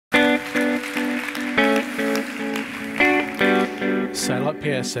So like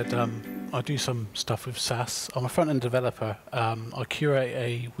Pierre said, I do some stuff with SaaS. I'm a front-end developer. I curate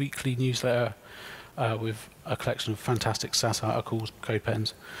a weekly newsletter with a collection of fantastic SaaS articles, code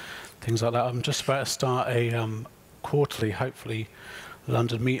pens, things like that. I'm just about to start a quarterly, hopefully,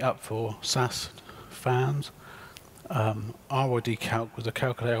 London meetup for SaaS fans. RYD Calc was a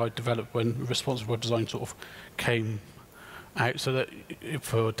calculator I developed when responsive web design sort of came out, so that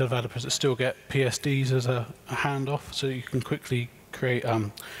for developers that still get PSDs as a handoff, so you can quickly create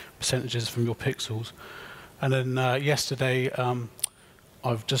percentages from your pixels. And then yesterday,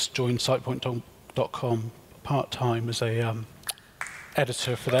 I've just joined SitePoint.com part-time as a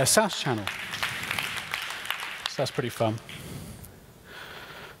editor for their SaaS channel. So that's pretty fun.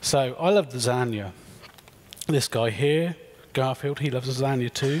 So I love lasagna. This guy here, Garfield, he loves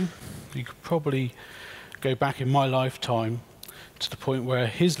lasagna too. You could probably go back in my lifetime to the point where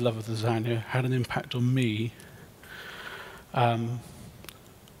his love of lasagna had an impact on me.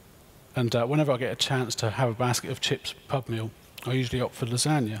 Whenever I get a chance to have a basket of chips pub meal, I usually opt for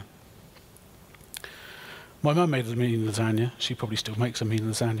lasagna. My mum made a mean lasagna. She probably still makes a mean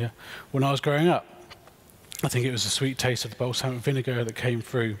lasagna. When I was growing up, I think it was the sweet taste of the balsamic vinegar that came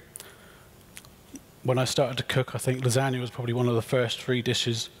through. When I started to cook, I think lasagna was probably one of the first 3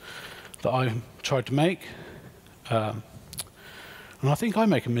 dishes that I tried to make. And I think I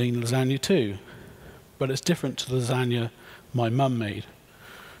make a mean lasagna too, but it's different to the lasagna my mum made.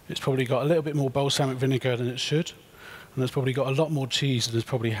 It's probably got a little bit more balsamic vinegar than it should, and it's probably got a lot more cheese and it's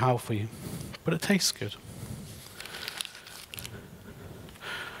probably healthy, but it tastes good.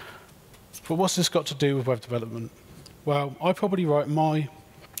 But what's this got to do with web development? Well, I probably write my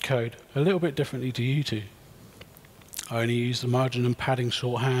code a little bit differently to you two. I only use the margin and padding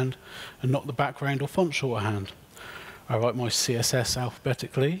shorthand and not the background or font shorthand. I write my CSS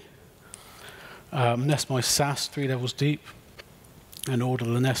alphabetically, nest my SAS 3 levels deep, and order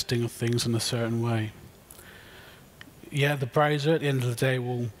the nesting of things in a certain way. Yeah, the browser at the end of the day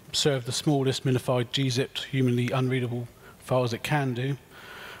will serve the smallest minified gzipped, humanly unreadable files it can do,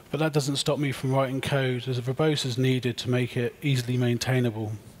 but that doesn't stop me from writing code as verbose as needed to make it easily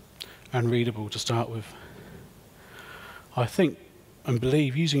maintainable and readable to start with. I think and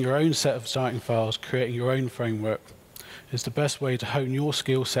believe using your own set of starting files, creating your own framework, is the best way to hone your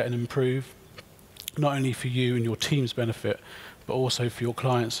skill set and improve, not only for you and your team's benefit, but also for your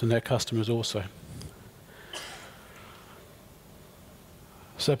clients and their customers also.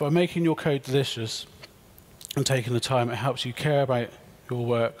 So by making your code delicious and taking the time, it helps you care about your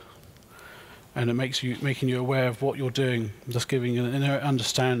work, and it making you aware of what you're doing, thus giving an inner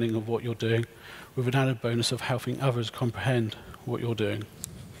understanding of what you're doing, with an added bonus of helping others comprehend what you're doing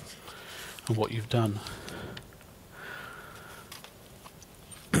and what you've done.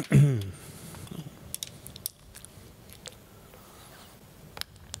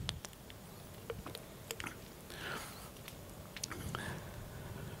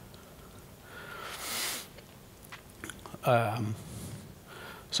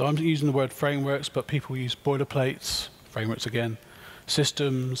 So I'm using the word frameworks, but people use boilerplates, frameworks again,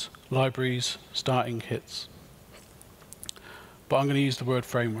 systems, libraries, starting kits. But I'm going to use the word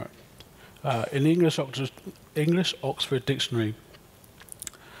framework. In the English Oxford Dictionary,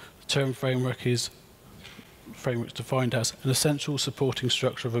 the term framework is defined as an essential supporting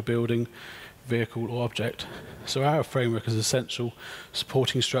structure of a building, vehicle, or object. So our framework is an essential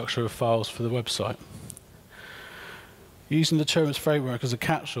supporting structure of files for the website. Using the term as framework as a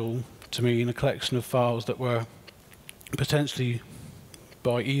catch-all to mean a collection of files that were potentially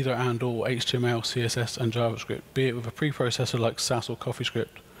by either and or HTML, CSS, and JavaScript, be it with a preprocessor like Sass or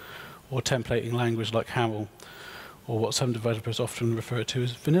CoffeeScript, or templating language like Haml, or what some developers often refer to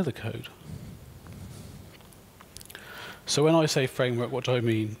as vanilla code. So when I say framework, what do I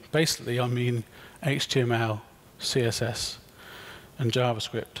mean? Basically, I mean HTML, CSS, and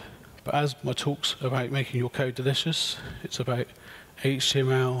JavaScript. But as my talk's about making your code delicious, it's about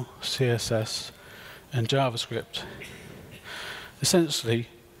HTML, CSS, and JavaScript. Essentially,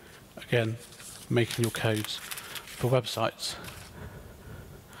 again, making your codes for websites.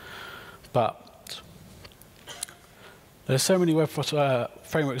 But there's so many web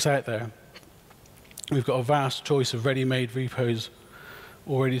frameworks out there. We've got a vast choice of ready-made repos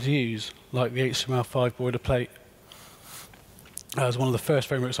already to use, like the HTML5 boilerplate. As one of the first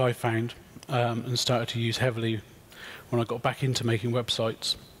frameworks I found and started to use heavily when I got back into making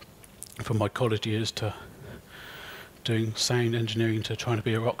websites from my college years to doing sound engineering to trying to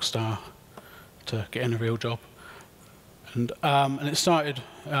be a rock star to getting a real job. And it started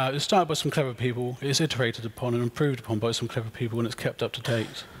by some clever people. It's iterated upon and improved upon by some clever people, and it's kept up to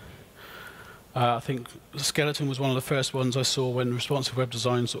date. I think Skeleton was one of the first ones I saw when responsive web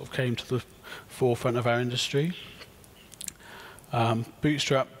design sort of came to the forefront of our industry.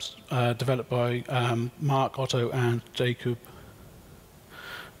 Bootstrap's developed by Mark, Otto, and Jacob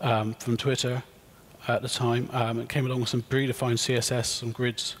from Twitter at the time. It came along with some predefined CSS, some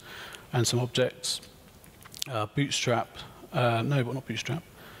grids, and some objects. Bootstrap, not Bootstrap.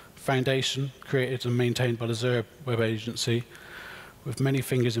 Foundation, created and maintained by the Zerb web agency, with many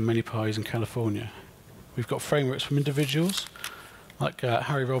fingers and many pies in California. We've got frameworks from individuals, like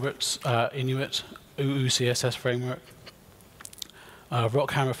Harry Roberts, Inuit, UU CSS framework.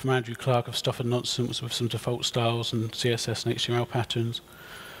 Rockhammer from Andrew Clark of Stuff and Nonsense with some default styles and CSS and HTML patterns.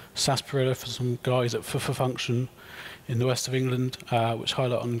 Sarsaparilla for some guys at Function in the west of England, which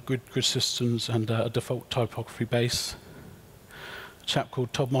highlight on grid systems and a default typography base. A chap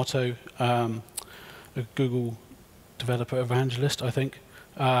called Todd Motto, a Google developer evangelist, I think,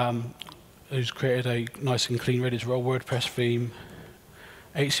 who's created a nice and clean, ready-to-roll WordPress theme.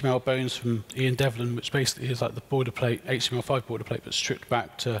 HTML Bones from Ian Devlin, which basically is like the boilerplate, HTML5 boilerplate, but stripped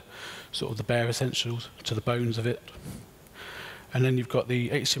back to sort of the bare essentials, to the bones of it. And then you've got the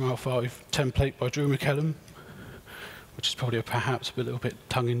HTML5 template by Drew McKellum, which is probably perhaps a little bit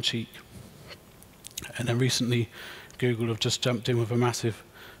tongue-in-cheek. And then recently, Google have just jumped in with a massive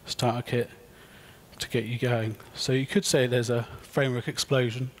starter kit to get you going. So you could say there's a framework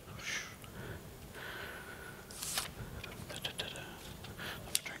explosion.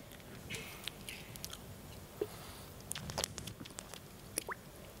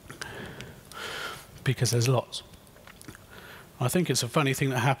 Because there's lots. I think it's a funny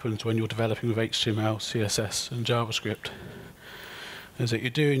thing that happens when you're developing with HTML, CSS, and JavaScript, is that you're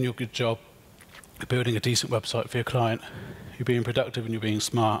doing your good job, you're building a decent website for your client, you're being productive and you're being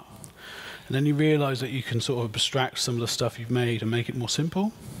smart, and then you realize that you can sort of abstract some of the stuff you've made and make it more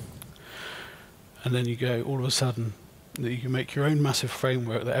simple, and then you go, all of a sudden, that you can make your own massive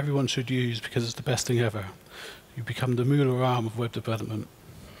framework that everyone should use because it's the best thing ever. You become the Mueller arm of web development.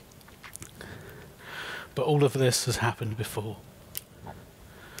 But all of this has happened before.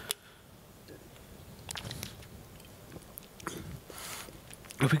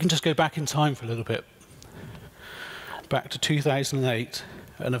 If we can just go back in time for a little bit, back to 2008,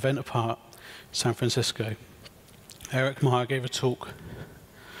 at an event apart in San Francisco, Eric Meyer gave a talk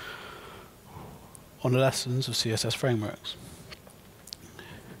on the lessons of CSS frameworks.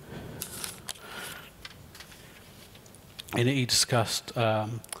 In it, he discussed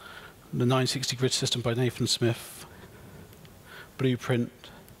the 960 grid system by Nathan Smith, Blueprint,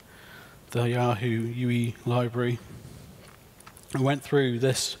 the Yahoo UE library, and went through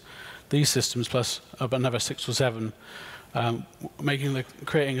these systems plus another 6 or 7,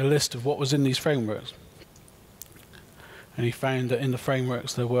 creating a list of what was in these frameworks. And he found that in the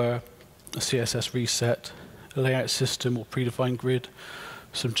frameworks there were a CSS reset, a layout system or predefined grid,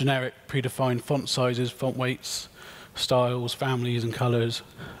 some generic predefined font sizes, font weights, styles, families and colors,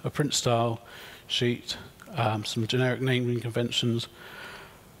 a print style sheet, some generic naming conventions,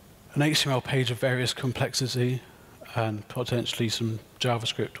 an HTML page of various complexity, and potentially some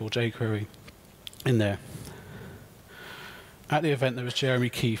JavaScript or jQuery in there. At the event, there was Jeremy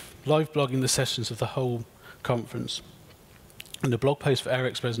Keefe, live blogging the sessions of the whole conference. In the blog post for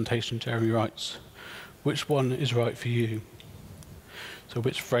Eric's presentation, Jeremy writes, "Which one is right for you?" So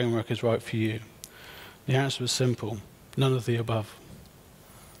which framework is right for you? The answer was simple, none of the above.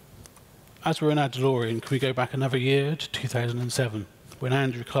 As we're in our DeLorean, can we go back another year to 2007, when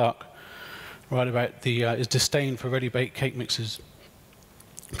Andrew Clark wrote about his disdain for ready-baked cake mixes,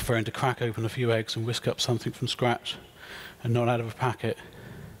 preferring to crack open a few eggs and whisk up something from scratch and not out of a packet,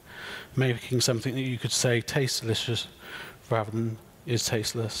 making something that you could say tastes delicious rather than is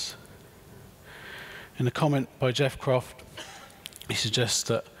tasteless. In a comment by Jeff Croft, he suggests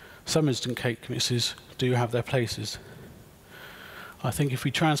that some instant cake mixes do have their places. I think if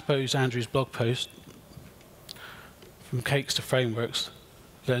we transpose Andrew's blog post from cakes to frameworks,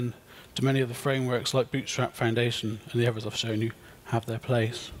 then to many of the frameworks like Bootstrap, Foundation, and the others I've shown you have their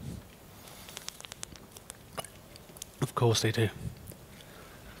place. Of course they do.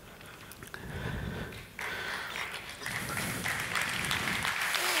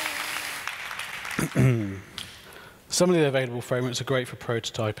 Some of the available frameworks are great for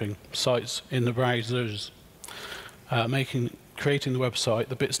prototyping sites in the browsers, creating the website,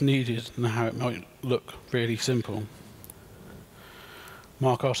 the bits needed, and how it might look really simple.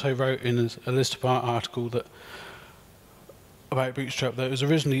 Mark Otto wrote in a List Apart article about Bootstrap that it was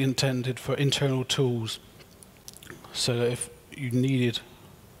originally intended for internal tools, so that if you needed,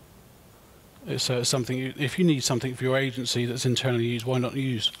 if you need something for your agency that's internally used, why not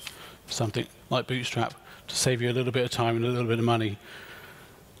use something like Bootstrap to save you a little bit of time and a little bit of money.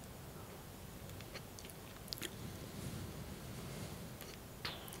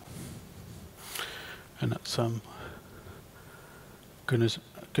 And that's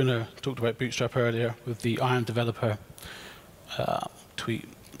Gunnar talked about Bootstrap earlier with the I am developer tweet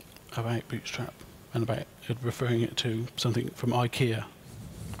about Bootstrap and about it referring it to something from IKEA.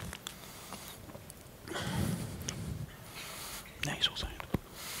 Nasal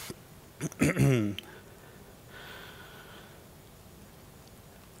sound.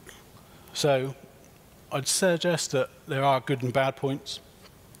 So I'd suggest that there are good and bad points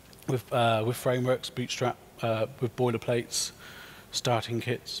with frameworks, Bootstrap, with boilerplates, starting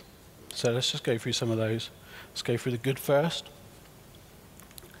kits. So let's just go through some of those. Let's go through the good first.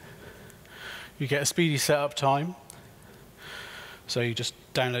 You get a speedy setup time. So you just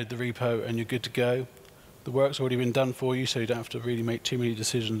download the repo and you're good to go. The work's already been done for you, so you don't have to really make too many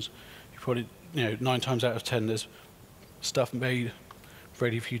decisions. You probably, 9 times out of 10, there's stuff made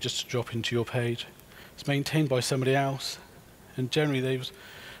ready for you just to drop into your page. It's maintained by somebody else, and generally there's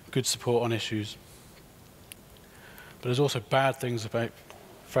good support on issues. But there's also bad things about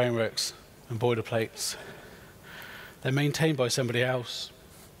frameworks and boilerplates. They're maintained by somebody else.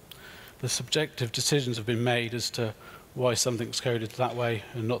 The subjective decisions have been made as to why something's coded that way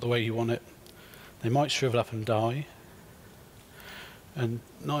and not the way you want it. They might shrivel up and die. And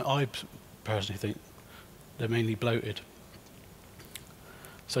I personally think they're mainly bloated.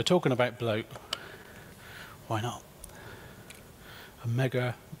 So talking about bloat, why not? A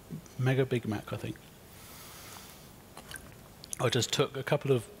mega Big Mac, I think. I just took a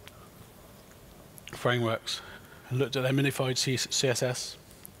couple of frameworks and looked at their minified CSS.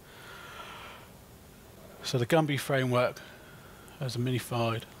 So the Gumby framework has a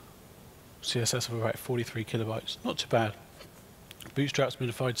minified CSS of about 43 kilobytes. Not too bad. Bootstrap's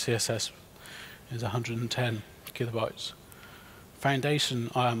minified CSS is 110 kilobytes. Foundation,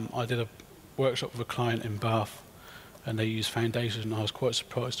 I did a workshop with a client in Bath, and they used Foundation, and I was quite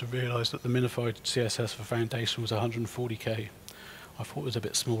surprised to realise that the minified CSS for Foundation was 140k. I thought it was a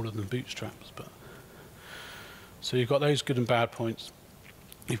bit smaller than Bootstrap's, but so you've got those good and bad points.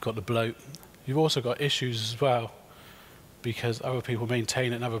 You've got the bloat. You've also got issues as well, because other people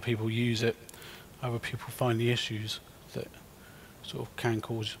maintain it and other people use it. Other people find the issues that sort of can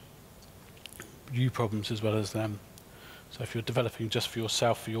cause you problems as well as them. So if you're developing just for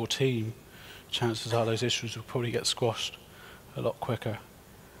yourself, for your team, chances are those issues will probably get squashed a lot quicker.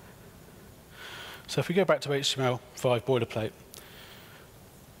 So if we go back to HTML5 boilerplate,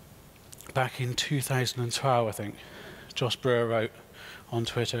 back in 2012, I think, Josh Brewer wrote on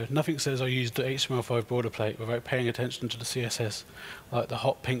Twitter, "Nothing says I used the HTML5 boilerplate without paying attention to the CSS, like the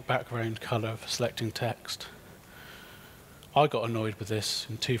hot pink background color for selecting text." I got annoyed with this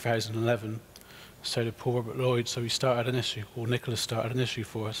in 2011, so did Paul Robert Lloyd, so we started an issue, or Nicholas started an issue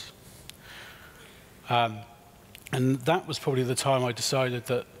for us. And that was probably the time I decided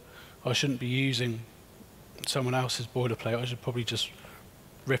that I shouldn't be using someone else's boilerplate. I should probably just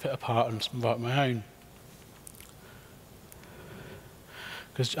rip it apart and write my own.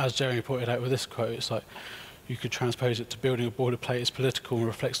 Because as Jeremy pointed out with this quote, it's like you could transpose it to building a boilerplate is political and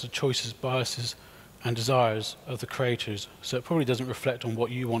reflects the choices, biases, and desires of the creators. So it probably doesn't reflect on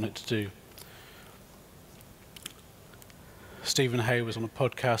what you want it to do. Stephen Hay was on a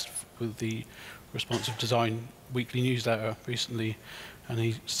podcast with the Responsive Design weekly newsletter recently, and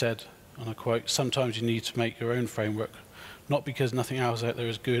he said, and I quote, "Sometimes you need to make your own framework, not because nothing else out there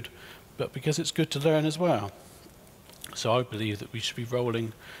is good, but because it's good to learn as well." So I believe that we should be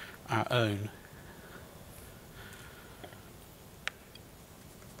rolling our own.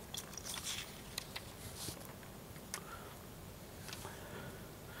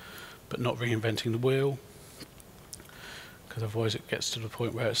 But not reinventing the wheel, because otherwise it gets to the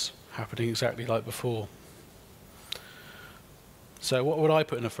point where it's happening exactly like before. So what would I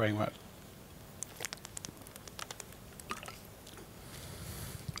put in a framework?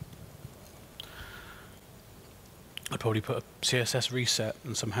 I'd probably put a CSS reset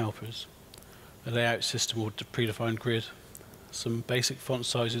and some helpers, a layout system or predefined grid, some basic font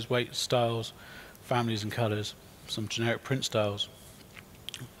sizes, weights, styles, families and colors, some generic print styles,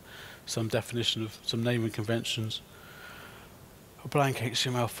 some definition of some naming conventions, a blank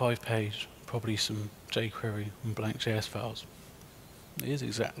HTML5 page, probably some jQuery and blank JS files. It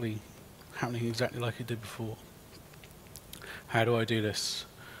is happening exactly like it did before. How do I do this?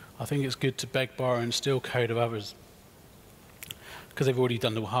 I think it's good to beg, borrow and steal code of others, because they've already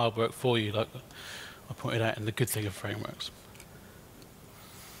done the hard work for you, like I pointed out in the good thing of frameworks.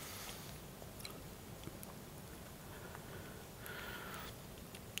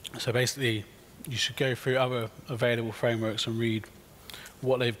 So basically, you should go through other available frameworks and read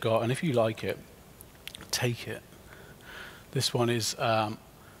what they've got, and if you like it, take it. This one is the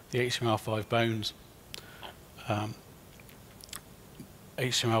HTML5 Bones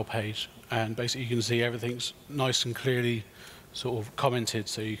HTML page, and basically you can see everything's nice and clearly sort of commented,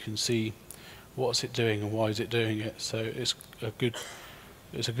 so you can see what's it doing and why is it doing it. So it's a good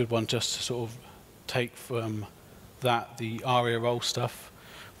one just to sort of take from that the ARIA role stuff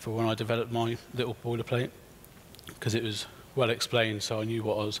for when I developed my little boilerplate, because it was well explained, so I knew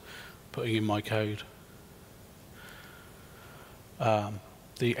what I was putting in my code.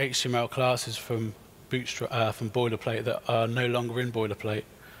 The HTML classes from Bootstrap, from boilerplate that are no longer in boilerplate,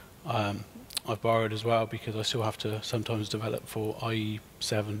 I've borrowed as well, because I still have to sometimes develop for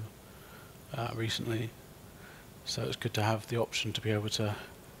IE7 recently. So it's good to have the option to be able to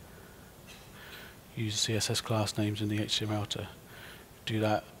use CSS class names in the HTML to do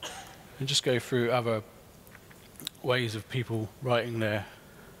that, and just go through other ways of people writing their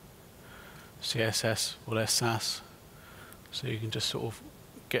CSS or their Sass, so you can just sort of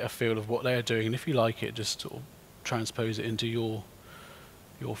get a feel of what they're doing, and if you like it, just sort of transpose it into your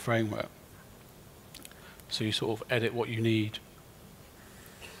framework. So you sort of edit what you need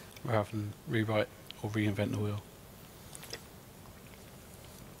rather than rewrite or reinvent the wheel.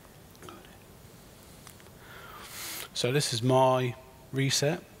 So this is my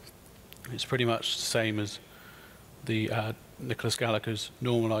reset. It's pretty much the same as the Nicholas Gallagher's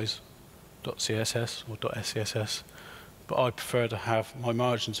normalize.css or .scss, but I prefer to have my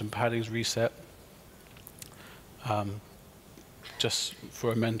margins and paddings reset just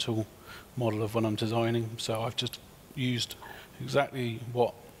for a mental model of when I'm designing. So I've just used exactly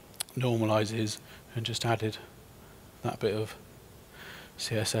what normalize is and just added that bit of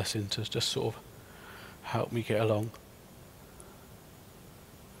CSS in to just sort of help me get along.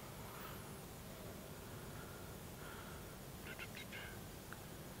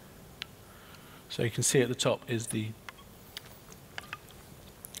 So you can see at the top is the,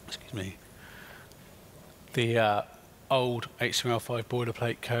 the old HTML5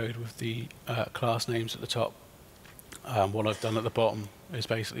 boilerplate code with the class names at the top. What I've done at the bottom is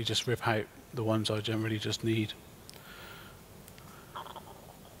basically just rip out the ones I generally just need.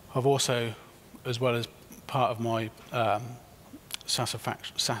 I've also, as well as part of my my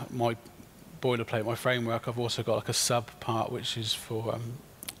boilerplate, my framework, I've also got like a sub part which is for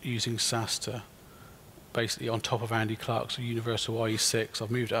using Sass to basically on top of Andy Clark's universal IE6.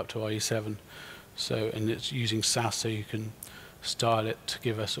 I've moved it up to IE7, so, and it's using Sass so you can style it to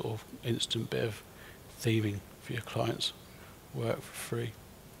give a sort of instant bit of theming for your clients' work for free.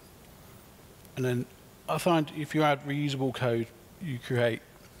 And then I find if you add reusable code you create,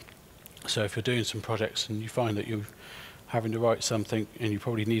 so if you're doing some projects and you find that you're having to write something and you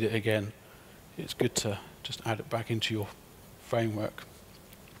probably need it again, it's good to just add it back into your framework.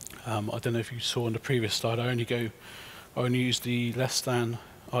 I don't know if you saw in the previous slide, I only use the less than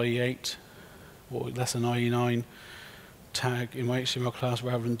IE8 or less than IE9 tag in my HTML class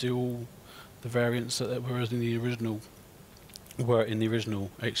rather than do all the variants that were in the original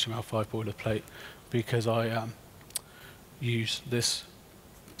HTML5 boilerplate, because I use this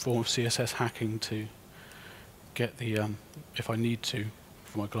form of CSS hacking to get the, if I need to,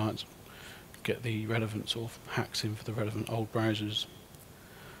 for my clients, get the relevant sort of hacks in for the relevant old browsers.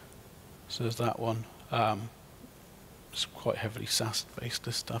 So there's that one. It's quite heavily Sass based,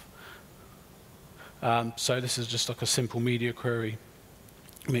 this stuff. So this is just like a simple media query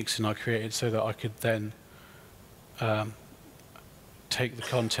mixin I created so that I could then take the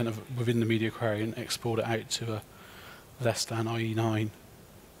content within the media query and export it out to a less than IE9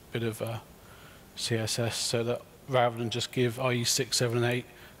 bit of CSS, so that rather than just give IE6, 7, and 8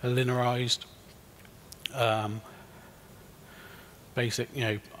 a linearized basic,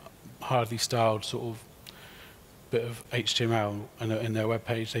 hardly styled sort of bit of HTML in their web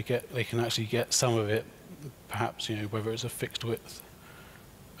page, they can actually get some of it, perhaps whether it's a fixed width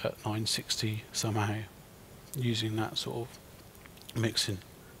at 960 somehow, using that sort of mixing.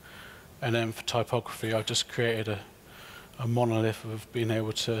 And then for typography, I've just created a monolith of being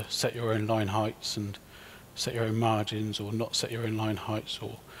able to set your own line heights and set your own margins, or not set your own line heights,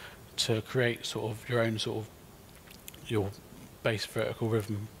 or to create sort of your own sort of your base vertical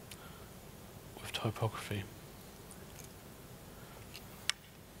rhythm with typography.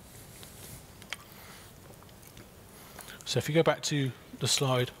 So if you go back to the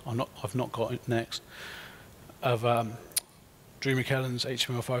slide, I've not got it next, of Drew McKellen's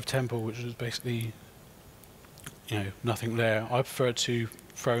HTML5 temple, which was basically nothing there. I prefer to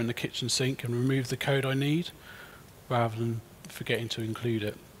throw in the kitchen sink and remove the code I need rather than forgetting to include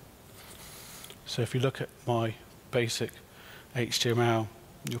it. So if you look at my basic HTML,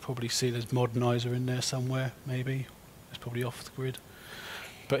 you'll probably see there's modernizer in there somewhere, maybe. It's probably off the grid.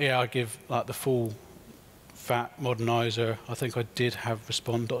 But yeah, I give like the full fat modernizer. I think I did have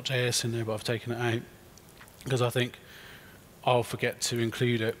respond.js in there, but I've taken it out because I think I'll forget to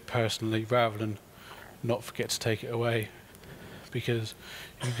include it personally rather than not forget to take it away, because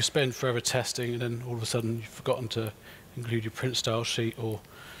you can spend forever testing and then all of a sudden you've forgotten to include your print style sheet, or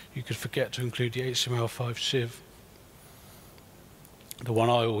you could forget to include the HTML5 shiv. The one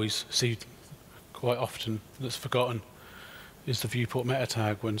I always see quite often that's forgotten is the viewport meta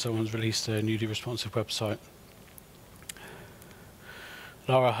tag when someone's released a newly responsive website.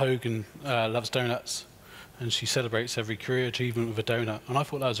 Lara Hogan loves donuts, and she celebrates every career achievement with a donut, and I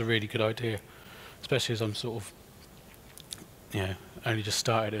thought that was a really good idea, especially as I'm sort of only just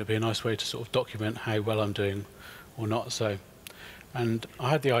started. It would be a nice way to sort of document how well I'm doing or not so. And I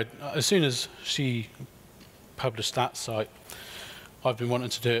had the idea, as soon as she published that site, I've been wanting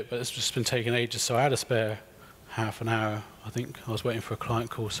to do it, but it's just been taking ages, so I had a spare half an hour. I think I was waiting for a client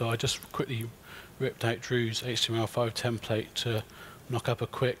call, so I just quickly ripped out Drew's HTML5 template to knock up a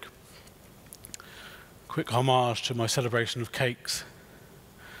quick homage to my celebration of cakes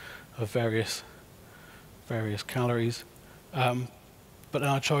of various calories. But then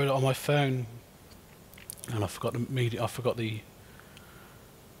I tried it on my phone, and I forgot the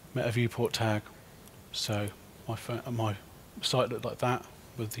meta viewport tag. So my site looked like that,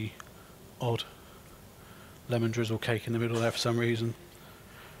 with the odd lemon drizzle cake in the middle there for some reason.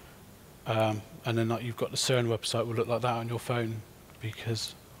 And then like you've got the CERN website will look like that on your phone,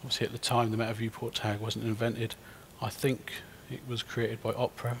 because obviously at the time the meta viewport tag wasn't invented. I think it was created by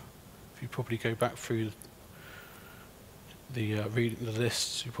Opera. If you probably go back through the reading the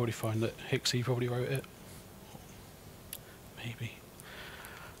lists, you probably find that Hixie probably wrote it. Maybe.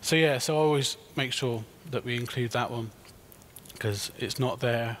 So yeah, so I always make sure that we include that one, because it's not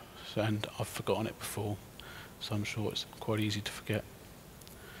there and I've forgotten it before, so I'm sure it's quite easy to forget.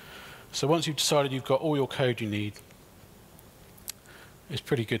 So once you've decided you've got all your code you need, it's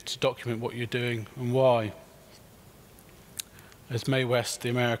pretty good to document what you're doing and why. As Mae West, the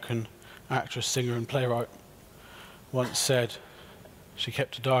American actress, singer and playwright, once said, she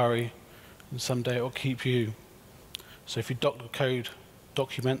kept a diary, and someday it will keep you. So if you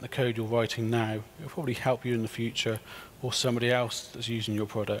document the code you're writing now, it will probably help you in the future, or somebody else that's using your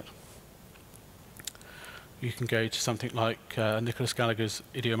product. You can go to something like Nicholas Gallagher's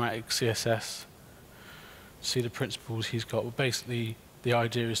idiomatic CSS, see the principles he's got. Well, basically, the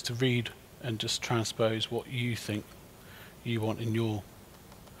idea is to read and just transpose what you think you want in your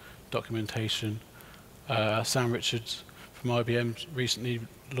documentation. Sam Richards from IBM recently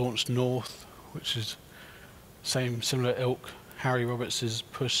launched North, which is similar ilk. Harry Roberts has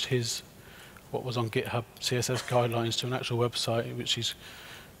pushed what was on GitHub CSS guidelines to an actual website, which he's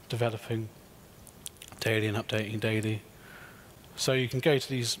developing daily and updating daily. So you can go to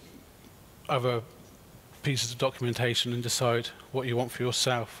these other pieces of documentation and decide what you want for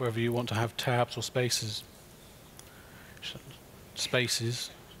yourself, whether you want to have tabs or spaces.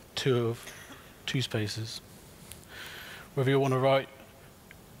 Two spaces. Whether you want to write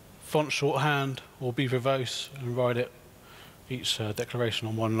font shorthand or be verbose and write each declaration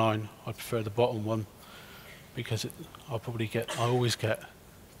on one line. I prefer the bottom one, because I always get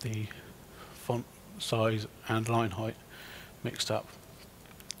the font size and line height mixed up.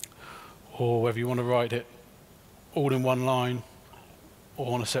 Or whether you want to write it all in one line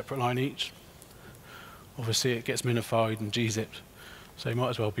or on a separate line each. Obviously it gets minified and gzipped, so you might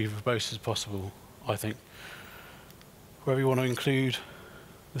as well be verbose as possible, I think. Whether you want to include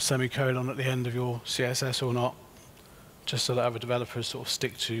the semicolon at the end of your CSS or not, just so that other developers sort of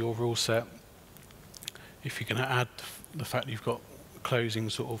stick to your rule set. If you can add the fact that you've got closing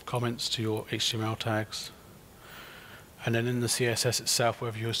sort of comments to your HTML tags. And then in the CSS itself,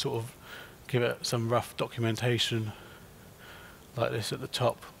 whether you sort of give it some rough documentation like this at the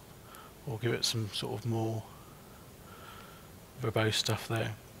top, or give it some sort of more verbose stuff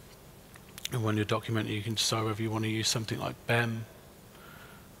there. And when you're documenting, you can decide whether you want to use something like BEM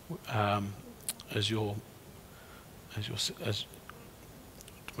as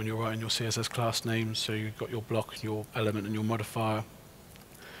when you're writing your CSS class names. So you've got your block, your element, and your modifier.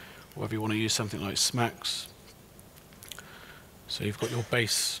 Or whether you want to use something like SMAX. So you've got your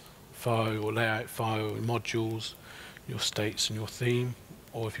base file, your layout file, your modules, your states, and your theme.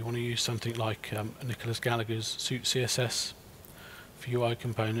 Or if you want to use something like Nicholas Gallagher's Suit CSS for UI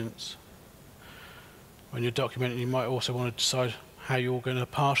components. When you're documenting, you might also want to decide how you're going to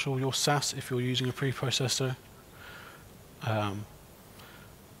partial your Sass if you're using a preprocessor.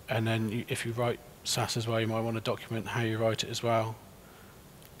 And then if you write SAS as well, you might want to document how you write it as well.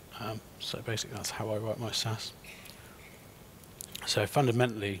 So basically that's how I write my SAS. So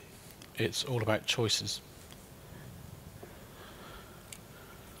fundamentally, it's all about choices.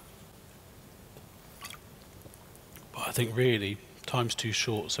 But I think really, time's too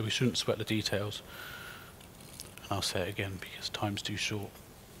short, so we shouldn't sweat the details. And I'll say it again, because time's too short.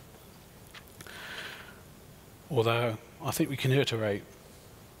 Although, I think we can iterate.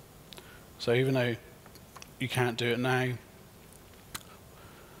 So even though you can't do it now,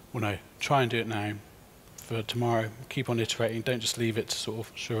 well no, try and do it now. For tomorrow, keep on iterating, don't just leave it to sort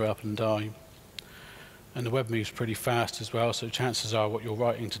of shrivel up and die. And the web moves pretty fast as well, so chances are what you're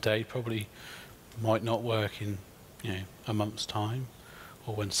writing today probably might not work in a month's time,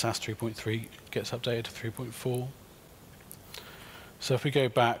 or when SAS 3.3 gets updated to 3.4. So if we go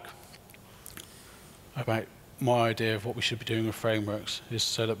back, about my idea of what we should be doing with frameworks is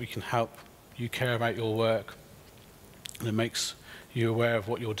so that we can help you care about your work, and it makes you aware of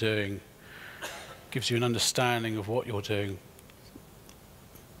what you're doing, gives you an understanding of what you're doing,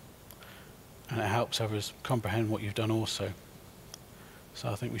 and it helps others comprehend what you've done also. So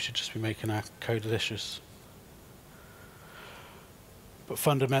I think we should just be making our code delicious. But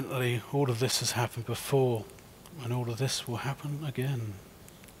fundamentally, all of this has happened before, and all of this will happen again.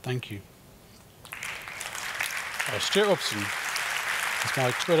 Thank you. Stuart Robson is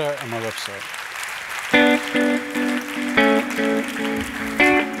my Twitter and my website.